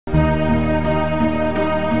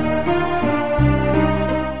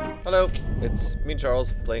It's me and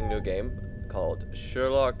Charles playing a new game called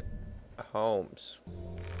Sherlock Holmes.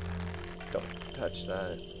 Don't touch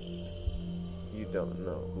that. You don't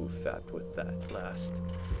know who fapped with that last.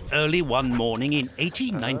 Early one morning in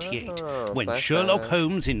 1898, when Sherlock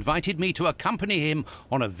Holmes invited me to accompany him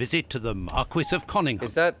on a visit to the Marquis of Conyngham.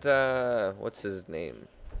 Is that, what's his name?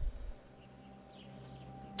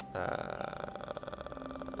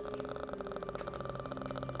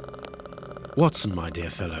 Watson, my dear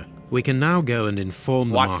fellow, we can now go and inform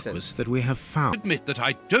the Marquis that we have found... Admit that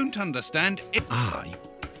I don't understand it.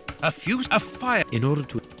 A fire. In order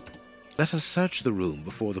to... Let us search the room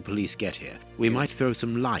before the police get here. We might throw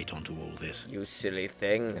some light onto all this. You silly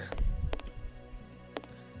thing.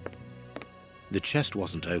 The chest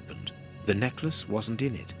wasn't opened. The necklace wasn't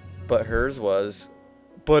in it. But hers was.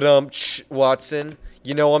 But, Watson.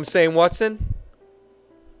 You know what I'm saying, Watson?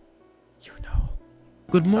 You know.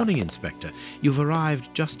 Good morning, Inspector. You've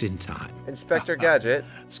arrived just in time. Inspector Gadget.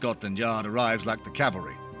 Scotland Yard arrives like the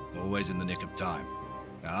cavalry, always in the nick of time.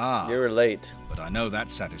 Ah. You were late. But I know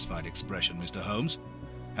that satisfied expression, Mr. Holmes.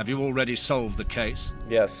 Have you already solved the case?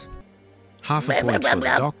 Yes. Half a point for the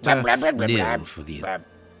doctor, nil for the...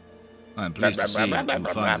 I'm pleased to see you find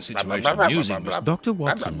the situation amusing, Mr. Dr.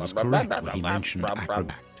 Watson was correct when he mentioned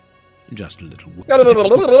acrobat. Just a little...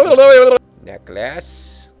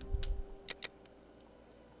 Necklace.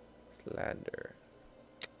 Slander.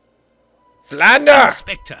 Slander!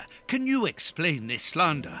 Inspector, can you explain this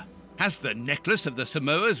slander? Has the necklace of the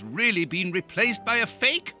Samoas really been replaced by a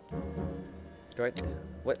fake?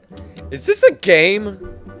 What? Is this a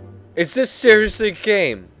game? Is this seriously a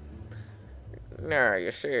game? No, you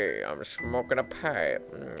see, I'm smoking a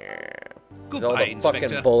pipe. There's all the Inspector.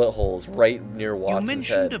 fucking bullet holes right near Watson's You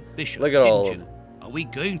mentioned head. a bishop, Look at all of didn't them. you? Are we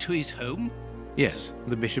going to his home? Yes,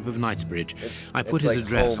 the Bishop of Knightsbridge. I put his like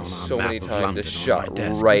address Holmes on our so map many of times London just on shot my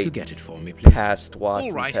desk. right Could you get it for me, please? Past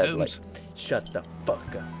Watson's right, head, Holmes. like, shut the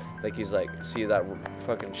fuck up. Like, he's like, see that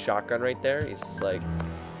fucking shotgun right there? He's just like,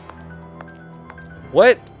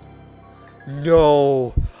 what?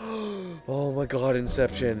 No. Oh my god,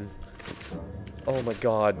 Inception. Oh my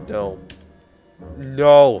god, no.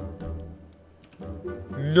 No.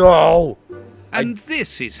 No. And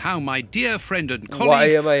this is how my dear friend and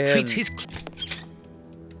colleague treats his...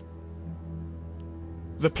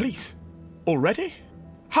 The police? Already?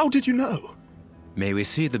 How did you know? May we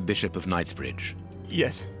see the Bishop of Knightsbridge?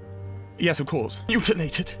 Yes. Yes, of course.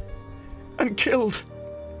 Mutilated. And killed.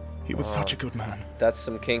 He was such a good man. That's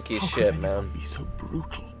some kinky How shit, could man. anyone be so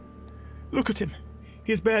brutal? Look at him.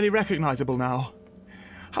 He is barely recognizable now.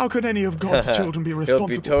 How could any of God's children be responsible?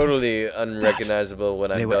 He'll be totally unrecognizable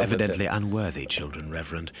when I'm They done were with evidently it. unworthy children,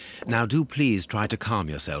 Reverend. Now do please try to calm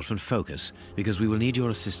yourself and focus, because we will need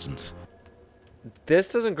your assistance.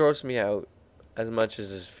 This doesn't gross me out as much as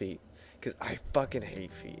his feet, because I fucking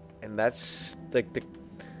hate feet, and that's like the...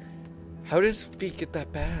 How does feet get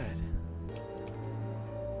that bad?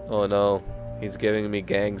 Oh no, he's giving me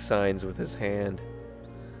gang signs with his hand.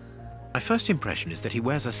 My first impression is that he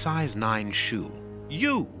wears a size 9 shoe.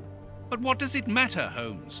 You? But what does it matter,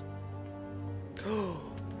 Holmes?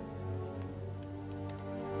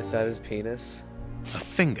 Is that his penis? A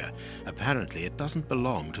finger. Apparently it doesn't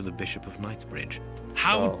belong to the Bishop of Knightsbridge.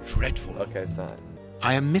 How dreadful. Okay, it's not.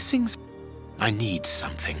 I am missing... I need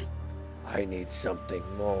something. I need something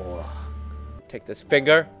more. Take this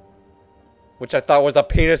finger, which I thought was a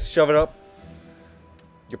penis, shove it up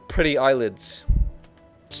your pretty eyelids.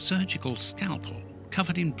 Surgical scalpel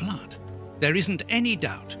covered in blood. There isn't any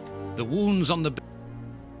doubt. The wounds on the...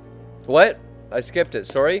 What? I skipped it,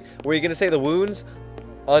 sorry. Were you gonna say the wounds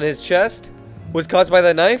on his chest was caused by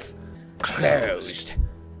that knife? Closed.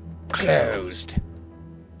 Closed.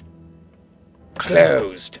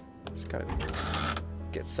 Closed. Just gotta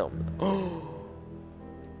get something.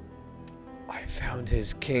 I found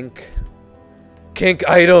his kink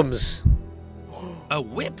items. A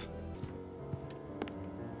whip?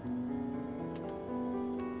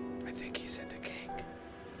 I think he's into kink.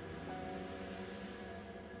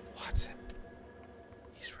 Watson.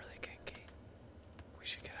 He's really kinky. We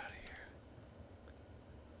should get out of here.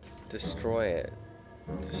 Destroy it.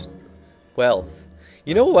 Wealth.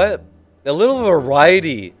 You know what? A little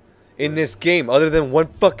variety in this game, other than one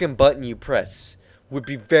fucking button you press, would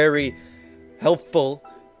be very helpful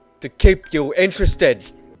to keep you interested.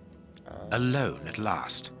 Alone at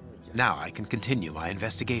last. Now I can continue my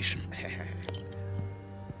investigation.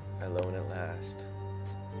 Alone at last.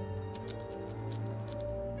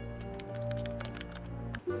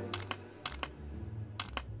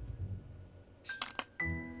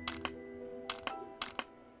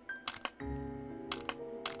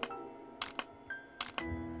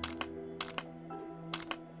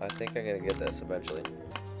 I think I'm gonna get this eventually.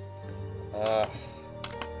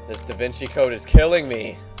 This Da Vinci Code is killing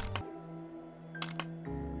me.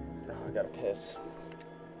 Oh, I gotta piss.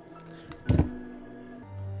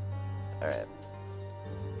 Alright.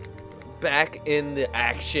 Back in the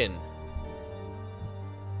action.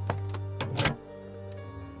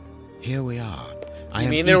 Here we are. You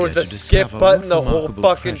mean there was a skip button the whole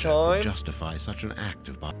fucking time? Justify such an act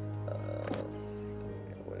of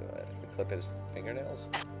Clip his fingernails?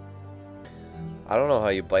 I don't know how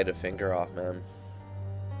you bite a finger off, man.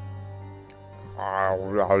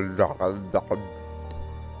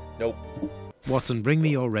 Nope. Watson, bring me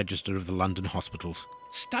your register of the London hospitals.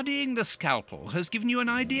 Studying the scalpel has given you an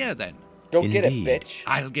idea, then? Go get it, Indeed. bitch.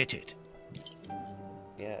 I'll get it.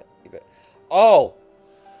 Yeah, you bet. Oh!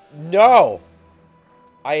 No!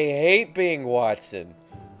 I hate being Watson.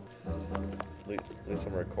 At least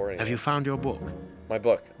I'm recording. Have you found your book? My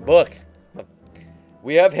book. Book!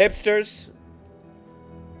 We have hipsters.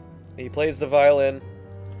 He plays the violin.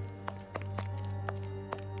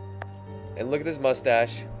 And look at this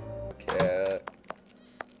mustache. Okay.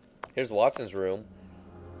 Here's Watson's room.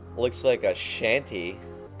 Looks like a shanty.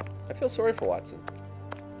 I feel sorry for Watson.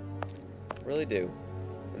 I really do.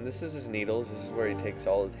 And this is his needles. This is where he takes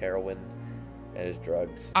all his heroin and his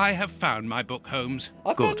drugs. I have found my book, Holmes.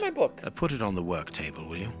 I found my book. Put it on the work table,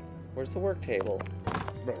 will you? Where's the work table?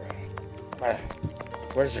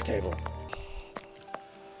 Where's your table?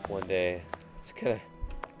 One day, it's gonna...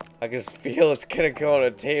 I can just feel it's gonna go on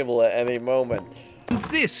a table at any moment.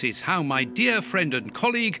 This is how my dear friend and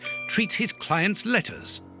colleague treats his clients'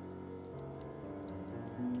 letters.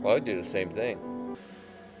 Well, I'd do the same thing.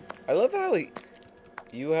 I love how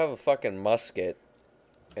you have a fucking musket,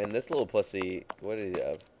 and this little pussy, what does he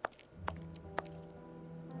have?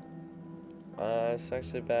 It's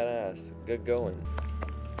actually badass. Good going.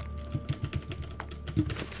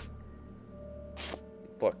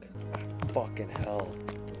 Book. Fucking hell.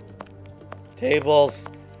 Tables.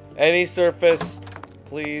 Any surface,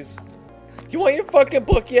 please. You want your fucking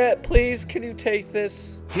book yet? Please, can you take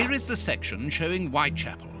this? Here is the section showing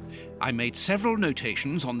Whitechapel. I made several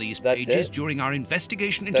notations on these pages during our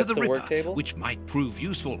investigation into the work Ripper, table? which might prove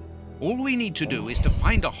useful. All we need to do is to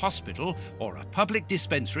find a hospital or a public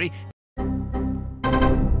dispensary